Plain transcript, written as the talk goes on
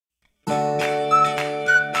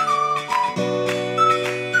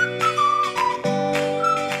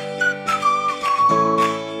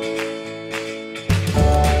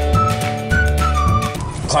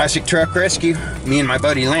Classic Truck Rescue. Me and my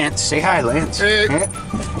buddy Lance. Say hi, Lance. Hey.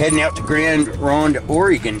 Heading out to Grand Ronde,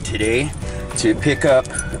 Oregon today to pick up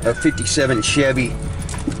a 57 Chevy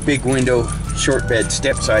big window short bed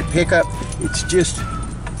step-side pickup. It's just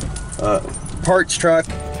a parts truck,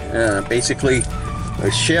 basically a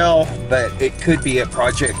shell, but it could be a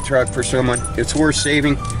project truck for someone. It's worth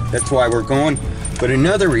saving. That's why we're going. But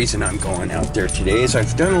another reason I'm going out there today is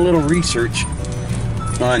I've done a little research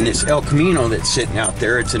on this El Camino that's sitting out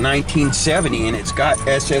there. It's a 1970 and it's got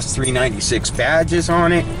SS396 badges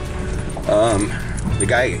on it. The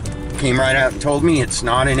guy came right out and told me it's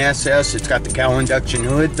not an SS. It's got the cowl induction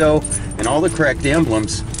hood though and all the correct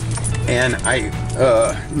emblems. And I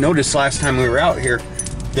noticed last time we were out here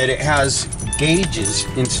that it has gauges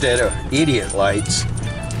instead of idiot lights.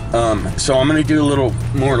 So I'm going to do a little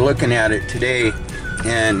more looking at it today,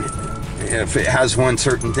 and if it has one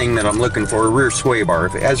certain thing that I'm looking for, a rear sway bar.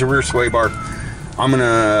 If it has a rear sway bar, I'm going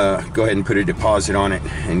to go ahead and put a deposit on it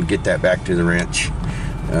and get that back to the ranch.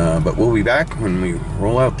 But we'll be back when we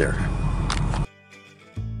roll out there.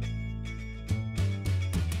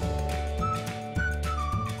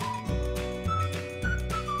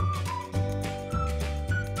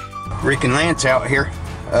 Rick and Lance out here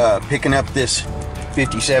picking up this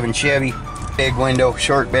 57 Chevy big window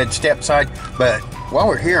short bed step side. But while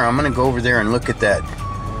we're here, I'm gonna go over there and look at that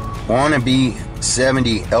wannabe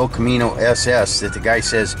 70 El Camino SS that the guy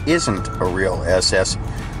says isn't a real SS.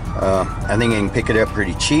 I think I can pick it up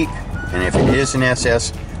pretty cheap, and if it is an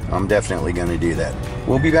SS, I'm definitely gonna do that.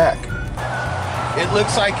 We'll be back. It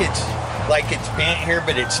looks like it's bent here,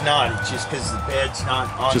 but it's not. It's just because the bed's not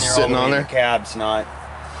on just there, sitting all the on way there. The cab's not.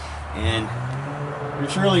 And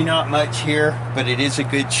there's really not much here, but it is a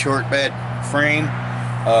good short bed frame.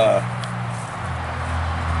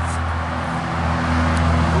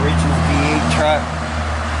 Original V8 truck.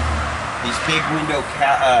 These big window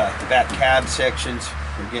the back cab sections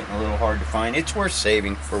are getting a little hard to find. It's worth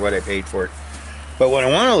saving for what I paid for it. But what I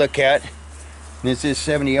want to look at is this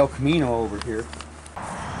 70 El Camino over here.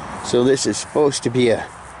 So this is supposed to be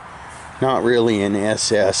not really an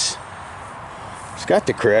SS. It's got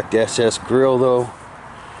the correct SS grille though,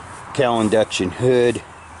 cowl induction hood.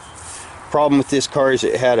 Problem with this car is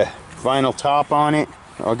it had a vinyl top on it.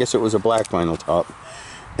 I guess it was a black vinyl top,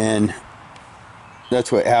 and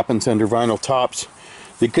that's what happens under vinyl tops.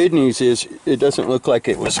 The good news is it doesn't look like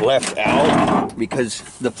it was left out because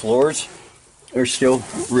the floors are still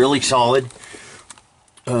really solid.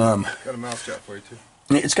 Got a mouse trap for you too.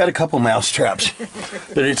 It's got a couple mouse traps,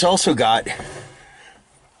 but it's also got,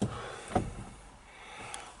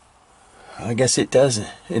 I guess it doesn't.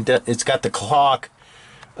 It's got the clock.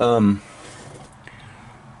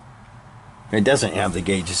 It doesn't have the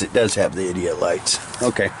gauges. It does have the idiot lights.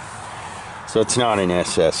 Okay, so it's not an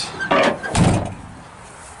SS.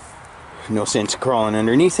 No sense crawling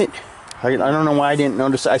underneath it. I don't know why I didn't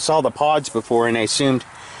notice. I saw the pods before and I assumed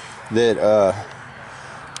that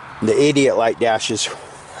the idiot light dashes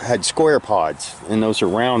had square pods, and those are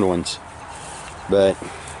round ones. But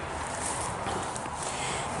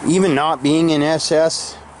even not being an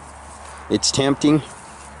SS, it's tempting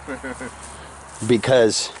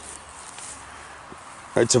because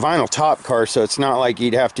it's a vinyl top car, so it's not like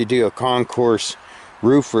you'd have to do a concourse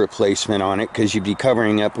roof replacement on it because you'd be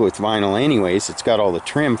covering up with vinyl anyways. It's got all the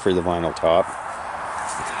trim for the vinyl top.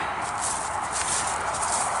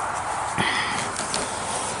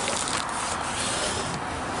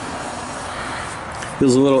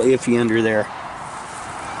 Feels a little iffy under there.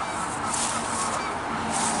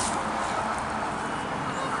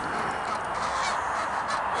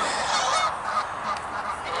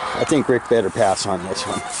 I think Rick better pass on this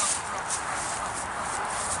one.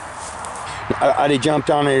 I'd have jumped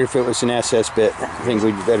on it if it was an SS bit. I think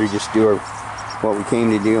we'd better just do what we came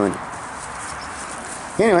to do. And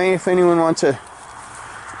anyway, if anyone wants a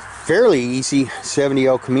fairly easy 70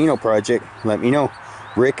 El Camino project, let me know.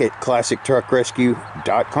 Rick at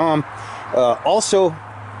classictruckrescue.com. Also,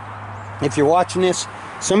 if you're watching this,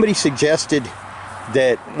 somebody suggested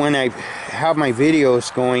that when I have my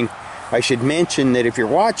videos going, I should mention that if you're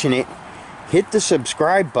watching it, hit the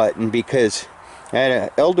subscribe button, because I had an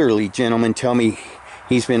elderly gentleman tell me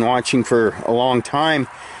he's been watching for a long time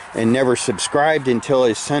and never subscribed until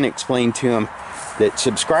his son explained to him that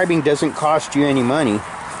subscribing doesn't cost you any money.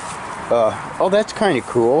 Oh, that's kind of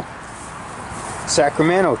cool.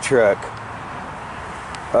 Sacramento truck.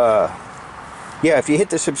 Yeah, if you hit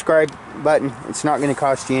the subscribe button, it's not going to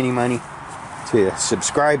cost you any money to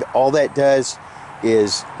subscribe. All that does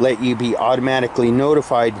is let you be automatically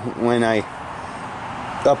notified when I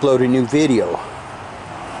upload a new video.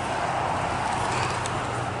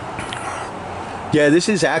 Yeah, this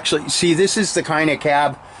is actually, see, this is the kind of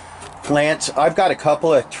cab, Lance, I've got a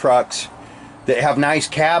couple of trucks that have nice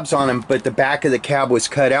cabs on them, but the back of the cab was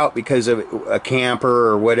cut out because of a camper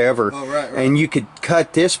or whatever. Oh, right. And you could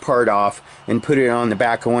cut this part off and put it on the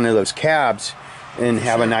back of one of those cabs and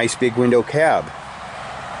have a nice big window cab.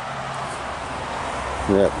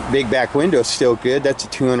 The big back window's still good. That's a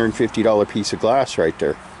 $250 piece of glass right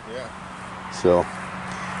there. Yeah. So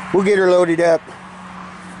we'll get her loaded up,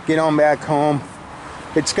 get on back home.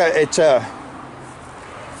 It's got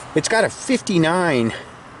a 59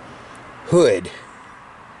 hood.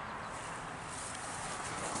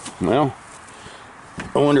 Well,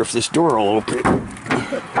 I wonder if this door will open.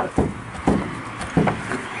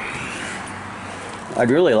 I'd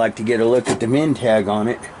really like to get a look at the VIN tag on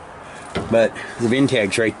it, but the VIN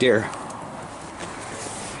tag's right there.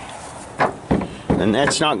 And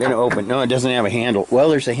that's not going to open. No, it doesn't have a handle. Well,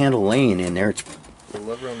 there's a handle laying in there. It's the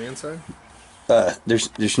lever on the inside?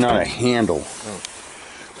 There's not a handle. Oh.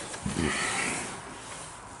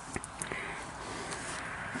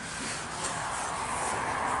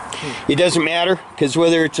 It doesn't matter, because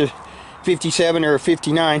whether it's a 57 or a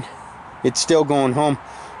 59, it's still going home.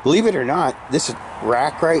 Believe it or not, this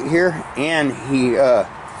rack right here, and he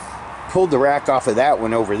pulled the rack off of that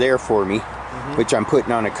one over there for me, which I'm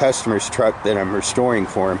putting on a customer's truck that I'm restoring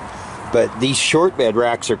for him. But these short bed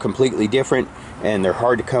racks are completely different, and they're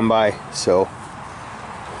hard to come by, so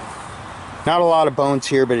not a lot of bones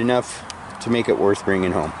here, but enough to make it worth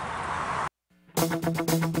bringing home.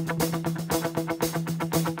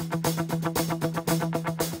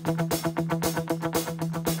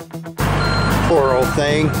 Poor old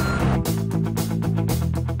thing.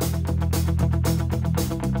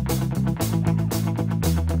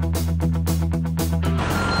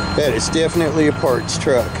 That is definitely a parts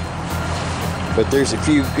truck, but there's a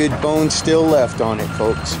few good bones still left on it,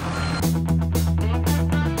 folks.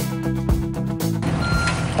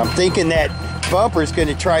 I'm thinking that bumper's going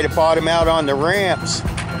to try to bottom out on the ramps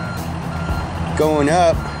going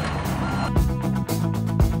up.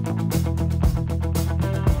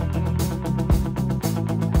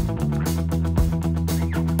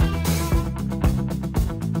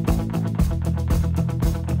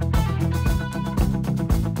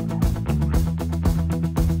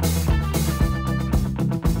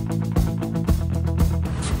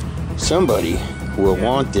 Somebody will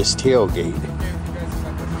want this tailgate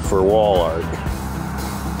for wall art. Do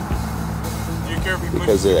you care if you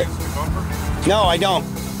because of that. the bumper? No, I don't.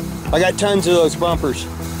 I got tons of those bumpers.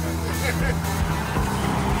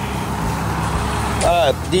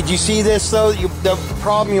 Did you see this though? The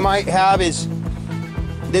problem you might have is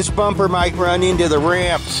this bumper might run into the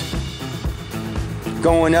ramps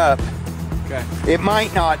going up. Okay. It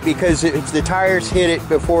might not, because if the tires hit it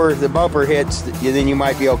before the bumper hits, then you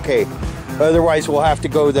might be okay. Otherwise, we'll have to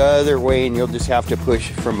go the other way and you'll just have to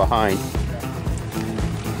push from behind.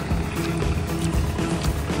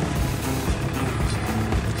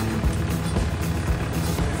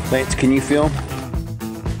 Lance, can you film?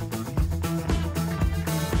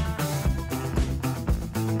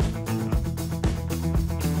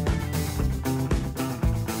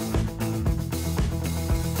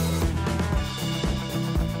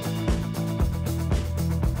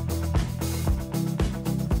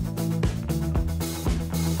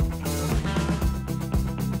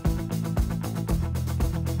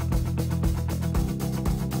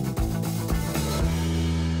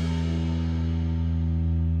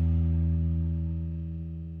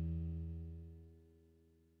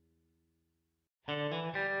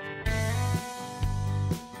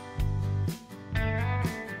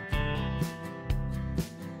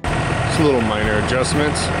 Little minor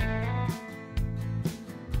adjustments.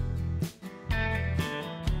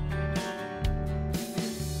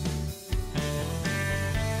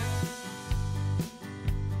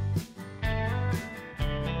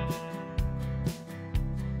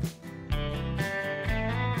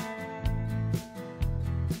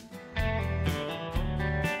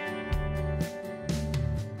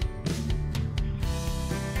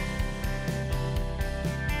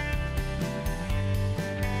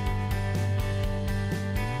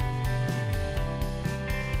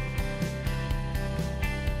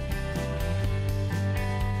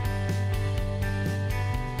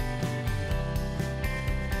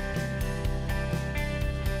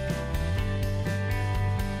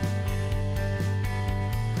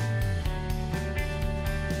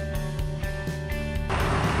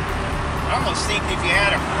 I almost think if you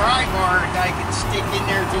had a pry bar that I could stick in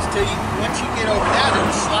there just till you, once you get over that,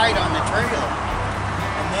 it'll slide on the trailer.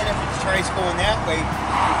 And then if it tries going that way, you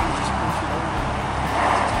can just push it over.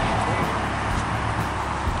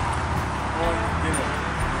 Well, the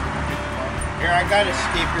Here, I got a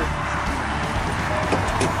sticker.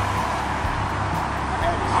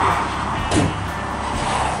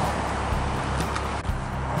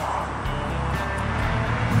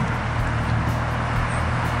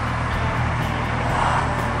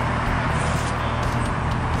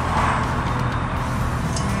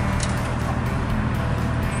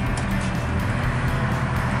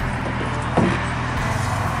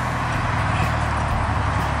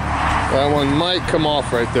 That one might come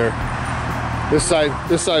off right there. This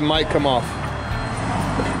side might come off.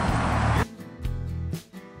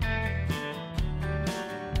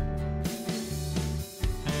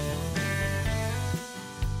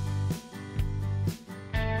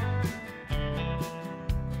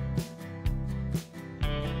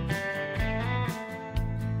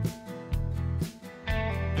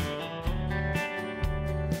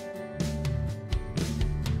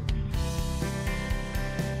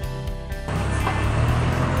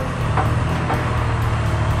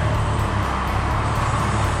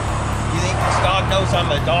 Knows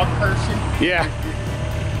I'm a dog person. Yeah.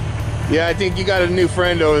 Yeah, I think you got a new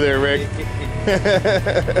friend over there, Rick.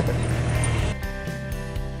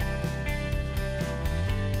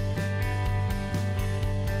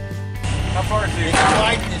 How far is it?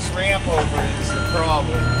 Sliding this ramp over is the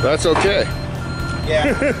problem. That's okay.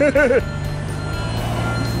 Yeah.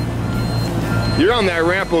 You're on that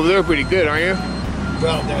ramp over there pretty good, aren't you?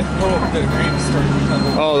 Well, the ramp started to come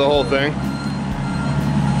over. Oh, the whole thing?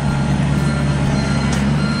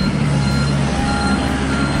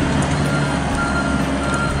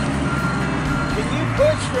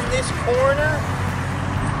 Push from this corner.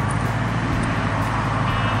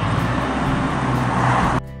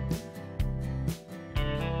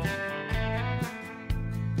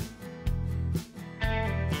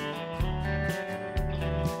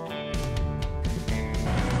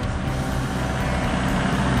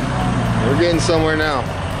 We're getting somewhere now.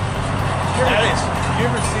 That is. Did you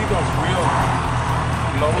ever see those real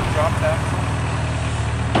low drop axles?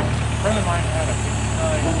 A friend of mine had a big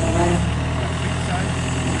size.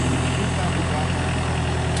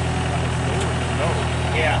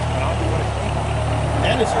 Yeah.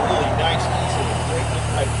 That is a really nice piece of equipment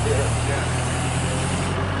right there. Yeah.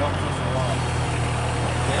 Helps us a lot.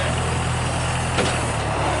 Yeah.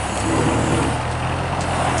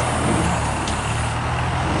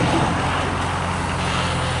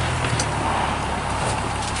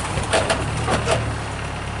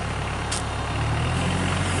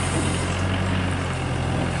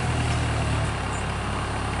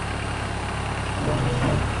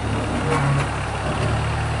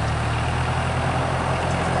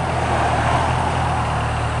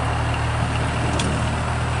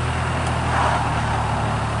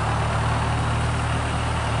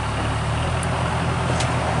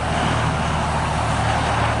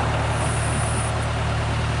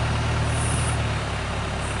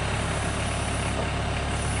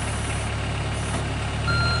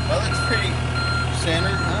 Well, it's pretty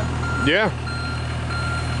centered, huh? Yeah.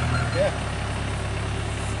 Yeah.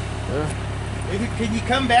 Can you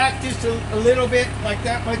come back just a little bit, like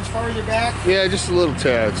that much farther back? Yeah, just a little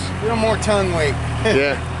tads. A little more tongue weight.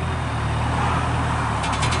 Yeah.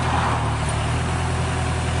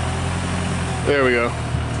 There we go.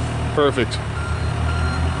 Perfect.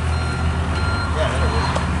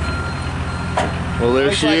 Well,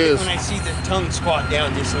 there she is. When I see the tongue squat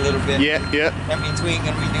down just a little bit. Yeah, yeah. That means we ain't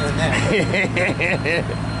gonna be doing that.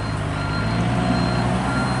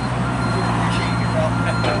 Appreciate your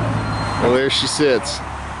help. Well, there she sits.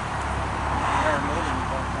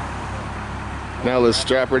 Now let's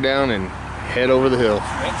strap her down and head over the hill.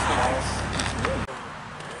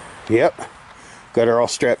 Yep. Got her all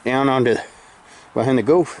strapped down onto behind the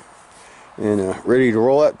gopher and ready to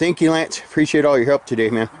roll out. Thank you, Lance. Appreciate all your help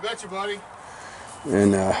today, man. You betcha, buddy.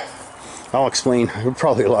 And I'll explain.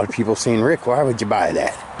 Probably a lot of people saying, Rick, why would you buy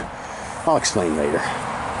that? I'll explain later.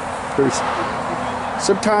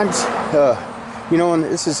 Sometimes, you know, and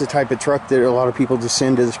this is the type of truck that a lot of people just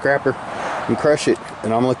send to the scrapper and crush it.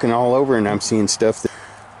 And I'm looking all over and I'm seeing stuff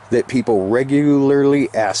that people regularly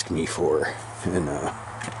ask me for. And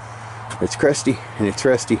it's crusty and it's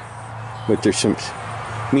rusty, but there's some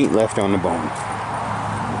meat left on the bone.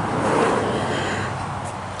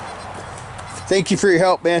 Thank you for your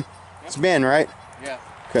help, Ben. It's Ben, right? Yeah.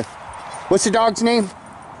 Okay. What's the dog's name?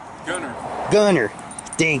 Gunner. Gunner.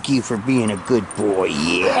 Thank you for being a good boy.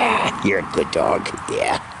 Yeah. You're a good dog.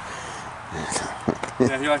 Yeah.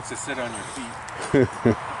 Yeah, he likes to sit on your feet.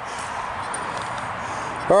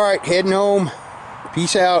 All right, heading home.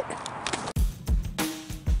 Peace out.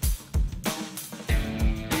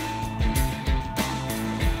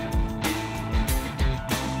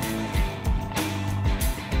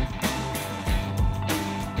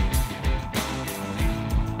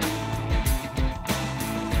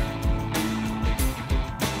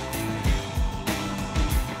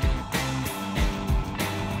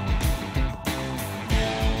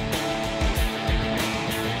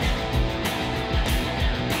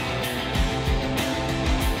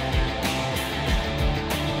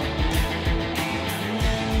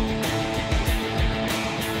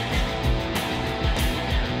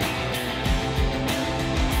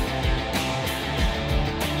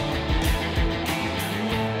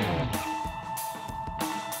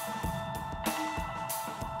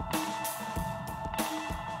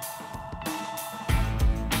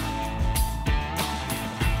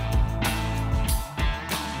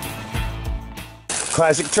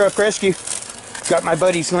 Classic Truck Rescue. Got my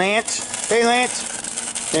buddies Lance. Hey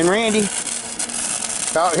Lance. And Randy.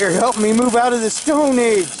 Out here helping me move out of the Stone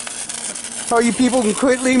Age. All you people can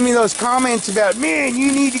quit leaving me those comments about, man,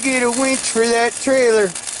 you need to get a winch for that trailer.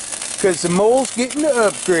 Because the mole's getting the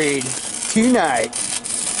upgrade tonight.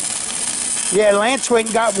 Yeah, Lance went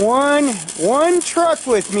and got one truck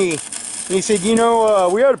with me. And he said, you know,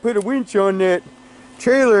 we ought to put a winch on that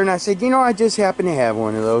trailer. And I said, you know, I just happen to have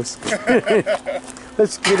one of those.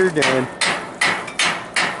 Let's get her done.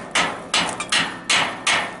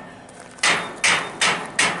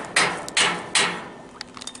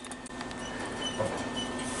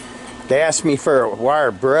 They asked me for a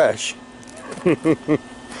wire brush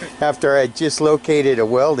after I just located a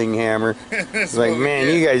welding hammer. It's like, man,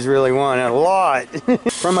 you guys really want a lot.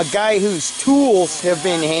 From a guy whose tools have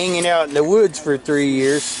been hanging out in the woods for 3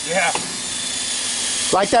 years. Yeah.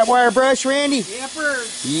 Like that wire brush, Randy? Yepper.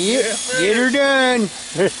 Yep, get her done.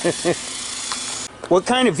 What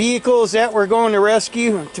kind of vehicle is that we're going to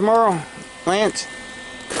rescue tomorrow, Lance?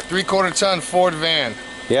 3/4 ton Ford van.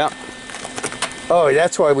 Yeah. Oh,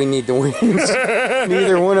 that's why we need the winch.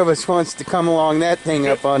 Neither one of us wants to come along that thing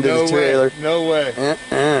up onto the trailer. Way. No way.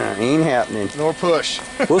 Ain't happening. Nor push.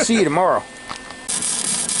 We'll see you tomorrow.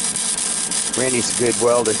 Randy's a good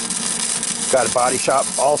welder. Got a body shop.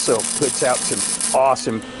 Also puts out some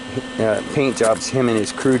awesome paint jobs. Him and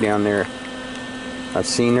his crew down there. I've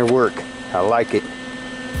seen their work. I like it.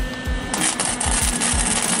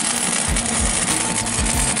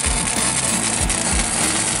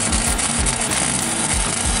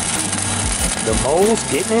 The mole's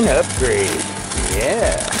getting an upgrade.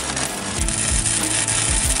 Yeah.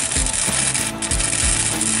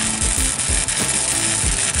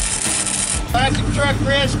 Classic Truck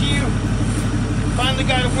Rescue. Finally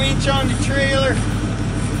got a winch on the trailer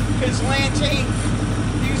because Lance ain't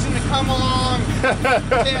using the come along.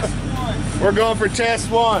 Test one. We're going for test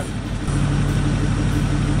one.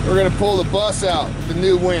 We're gonna pull the bus out, the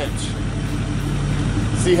new winch.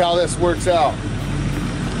 See how this works out.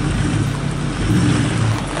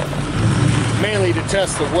 Mainly to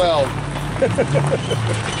test the weld.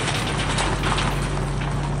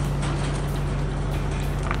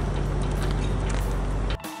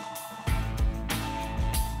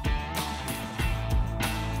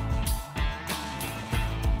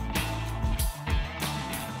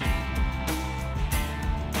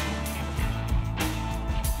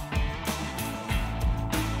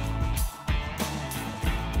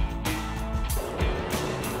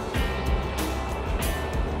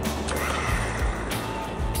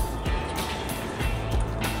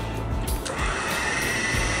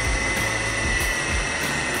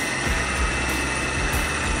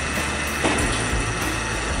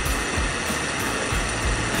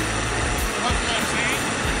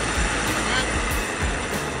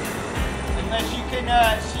 Unless you can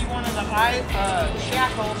see one of the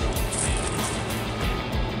shackles.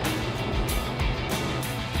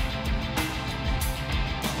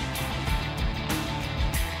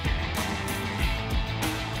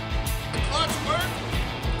 The clutch work?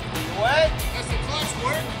 What? Does the clutch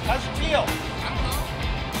work? How's it feel? I don't know.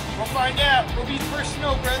 We'll find out. We'll be the first to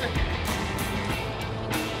know, brother.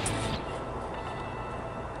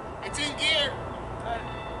 It's in gear.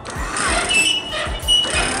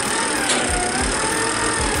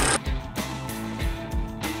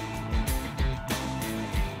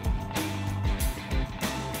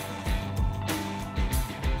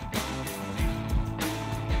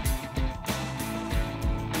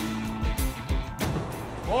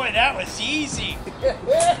 Boy, that was easy.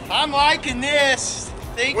 I'm liking this.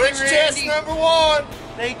 Thank Winch you, test Randy. number one.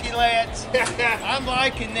 Thank you, Lance. I'm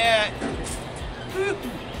liking that.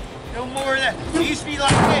 No more of that. It used to be like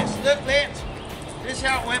this. Look, Lance. This is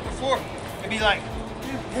how it went before. It'd be like,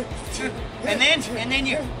 and then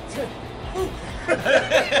you.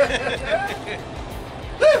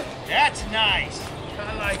 That's nice.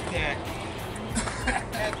 I like that.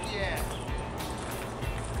 Heck yeah.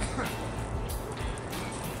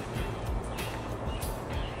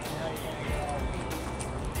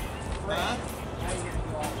 Huh?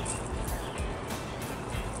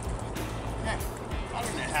 I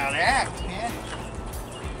don't know how to act, man.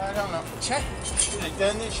 I don't know. Check. Should have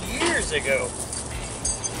done this years ago.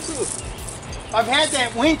 Whew. I've had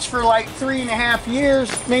that winch for like 3.5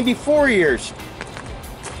 years, maybe 4 years.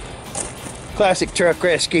 Classic Truck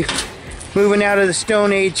Rescue. Moving out of the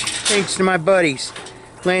Stone Age thanks to my buddies,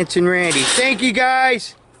 Lance and Randy. Thank you,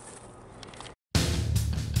 guys.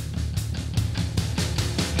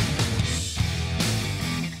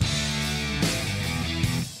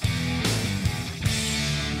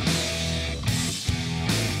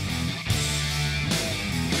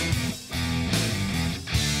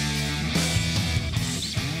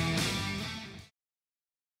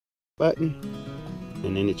 button,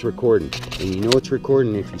 and then it's recording. And you know it's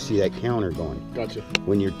recording if you see that counter going. Gotcha.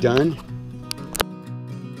 When you're done,